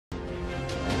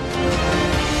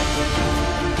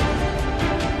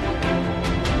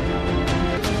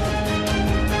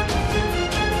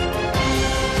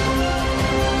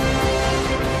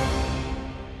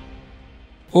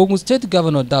Ogun State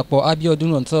Governor Dapo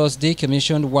Abiodun on Thursday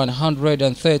commissioned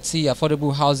 130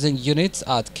 affordable housing units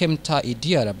at Kemta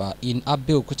Idiaraba in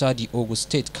Abeokuta, the Ogun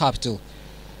State capital.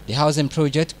 The housing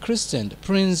project, christened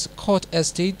Prince Court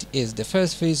Estate, is the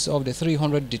first phase of the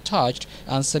 300 detached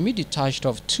and semi-detached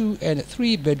of 2- and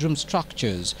 3-bedroom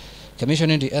structures.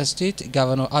 Commissioning the estate,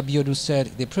 Governor Abiodun said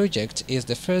the project is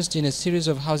the first in a series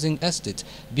of housing estates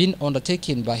being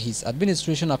undertaken by his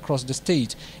administration across the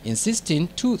state, insisting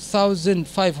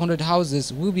 2,500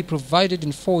 houses will be provided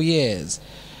in 4 years.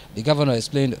 The governor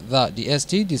explained that the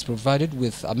estate is provided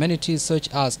with amenities such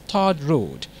as tarred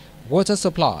road, water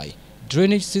supply,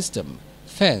 drainage system,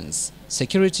 fence,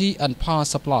 security and power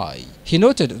supply. He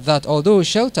noted that although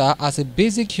shelter as a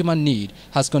basic human need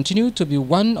has continued to be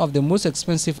one of the most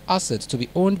expensive assets to be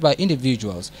owned by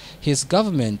individuals, his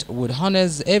government would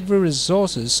harness every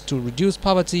resources to reduce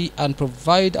poverty and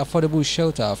provide affordable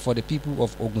shelter for the people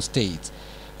of Ogun State.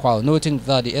 While noting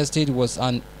that the estate was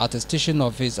an attestation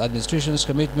of his administration's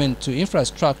commitment to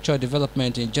infrastructure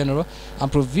development in general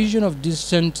and provision of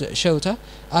decent shelter,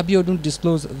 Abiodun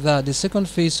disclosed that the second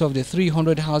phase of the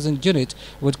 300 housing unit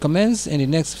would commence in the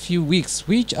next few weeks,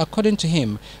 which, according to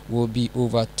him, will be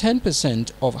over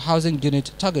 10% of housing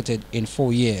unit targeted in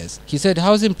 4 years. He said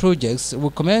housing projects will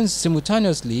commence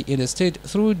simultaneously in the state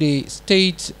through the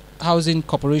State Housing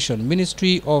Corporation,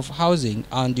 Ministry of Housing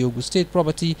and the Ogun State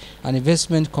Property and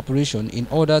Investment Corporation in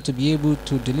order to be able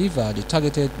to deliver the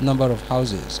targeted number of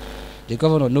houses. The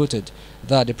governor noted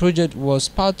that the project was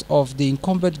part of the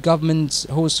incumbent government's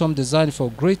wholesome design for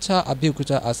Greater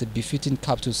Abeokuta as a befitting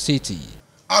capital city.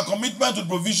 Our commitment to the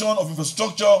provision of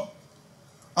infrastructure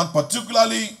and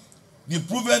particularly the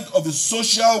improvement of the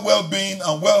social well-being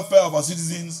and welfare of our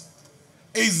citizens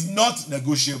is not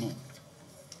negotiable.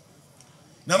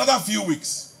 In another few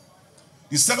weeks,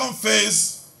 the second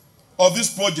phase of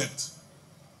this project,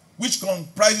 which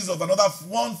comprises of another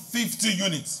 150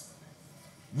 units,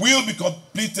 will be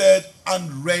completed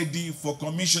and ready for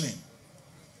commissioning.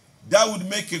 That would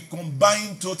make a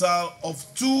combined total of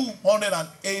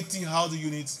 280 housing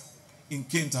units in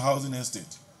Kemta Housing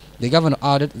Estate. The governor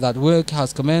added that work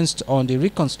has commenced on the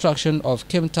reconstruction of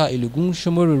Kemta Ilugun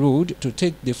Shomori Road to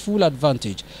take the full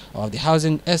advantage of the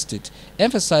housing estate,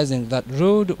 emphasizing that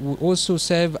road will also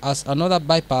serve as another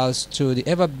bypass to the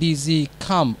ever-busy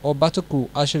Kam or Batoku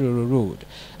Ashiroro Road,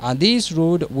 and this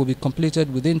road will be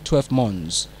completed within 12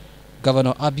 months.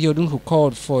 Governor Abiodun, who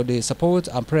called for the support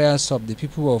and prayers of the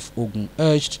people of Ogun,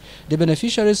 urged the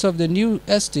beneficiaries of the new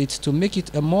estate to make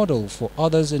it a model for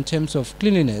others in terms of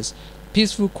cleanliness,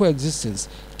 peaceful coexistence,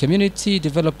 community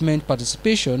development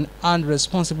participation, and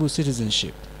responsible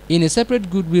citizenship. In a separate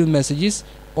goodwill messages,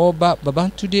 Oba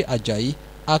Babantude Ajayi,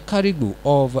 Akarigbo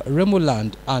of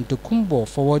Remoland and Tokumbo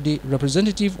Forwarding,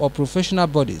 representative of professional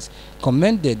bodies,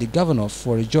 commended the governor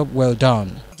for a job well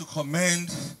done. To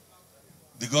commend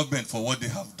the government for what they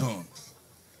have done.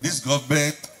 This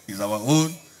government is our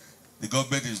own. The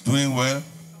government is doing well.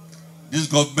 This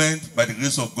government, by the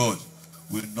grace of God,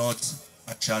 will not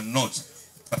and shall not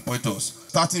appoint us.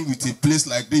 Starting with a place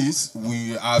like this,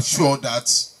 we are sure that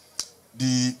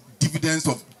the dividends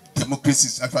of democracy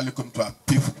is actually coming to our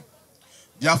people.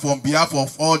 Therefore, on behalf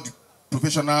of all the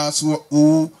professionals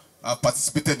who have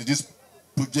participated in this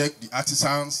project, the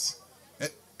artisans,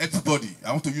 everybody,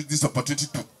 I want to use this opportunity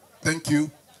to thank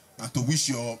you and to wish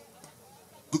your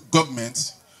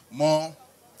government more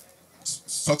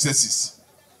successes.